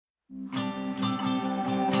I'm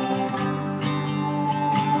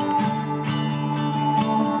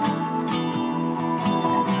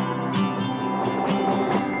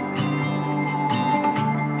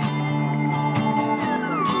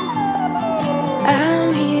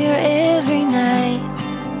here every night.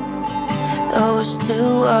 Those two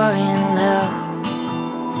are in love.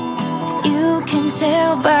 You can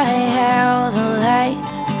tell by how the light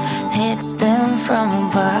hits them from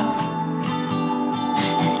above.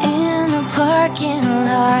 And in the parking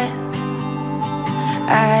lot,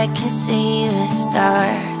 I can see the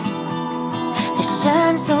stars. They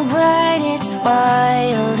shine so bright it's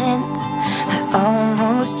violent. I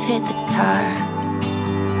almost hit the tar.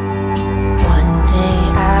 One day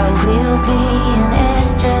I will be an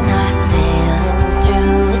astronaut, sailing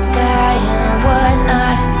through the sky and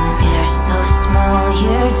whatnot. You're so small,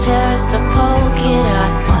 you're just a polka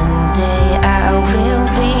dot. One day I will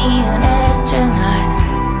be an astronaut.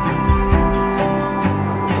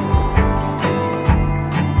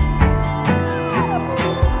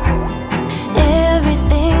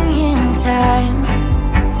 Everything in time,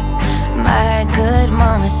 my good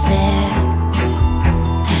mama said.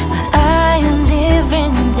 But I am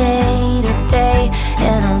living day to day,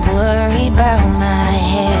 and I'm worried about my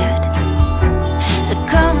head. So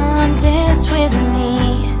come on, dance with me,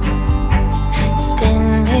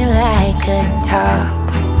 spin me like a top,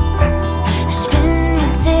 spin me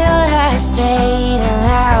till I stray